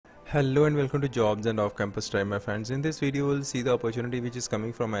Hello and welcome to Jobs and Off-Campus Drive, my friends. In this video, we'll see the opportunity which is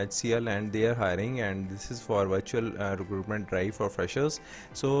coming from HCL, and they are hiring, and this is for virtual recruitment drive for freshers.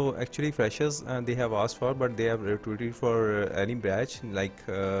 So actually freshers they have asked for, but they have recruited for any batch, like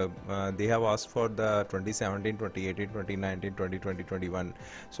they have asked for the 2017, 2018, 2019, 2020, 21.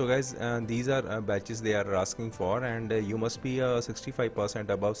 So guys, these are batches they are asking for, and you must be 65%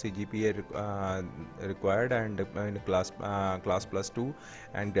 above CGPA required, and in class +2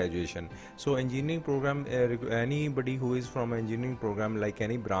 and graduation. So engineering program, anybody who is from engineering program, like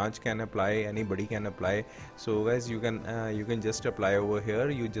any branch can apply, anybody can apply. So guys, you can just apply over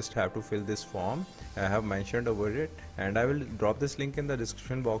here. You just have to fill this form I have mentioned over it, and I will drop this link in the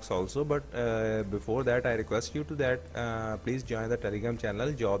description box also. But before that, I request you to that please join the Telegram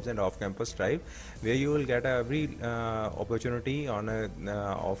channel Jobs and Off Campus Drive, where you will get every opportunity on a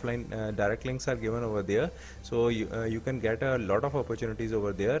offline. Direct links are given over there, so you can get a lot of opportunities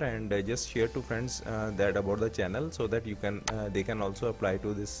over there, and just share to friends that about the channel, so that they can also apply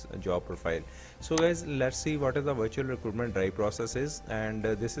to this job profile. So guys, let's see what is the virtual recruitment drive process is. And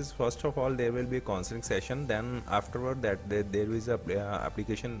this is, first of all, there will be a counseling session, then afterward that there is a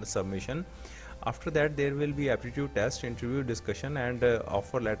application submission. After that, there will be aptitude test, interview, discussion, and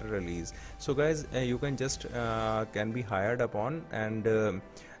offer letter release. So guys, you can just can be hired upon, and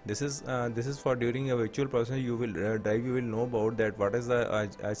this is for during a virtual process. You will you will know about that what is the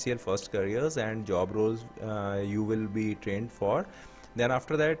HCL first careers and job roles you will be trained for. Then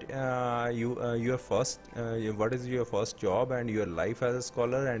after that, your first what is your first job, and your life as a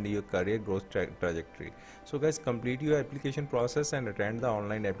scholar, and your career growth trajectory. So guys, complete your application process and attend the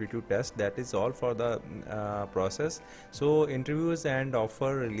online aptitude test. That is all for the process. So interviews and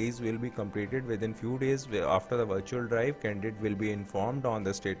offer release will be completed within few days after the virtual drive. Candidate will be informed on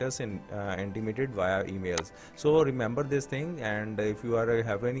the status and intimated via emails. So remember this thing, and if you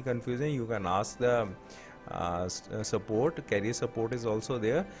have any confusion, you can ask the support. Career support is also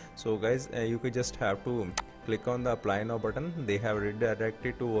there. So guys, you could just have to click on the apply now button. They have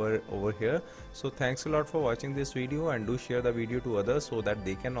redirected to over here. So thanks a lot for watching this video, and do share the video to others so that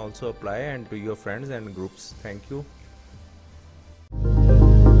they can also apply, and to your friends and groups. Thank you.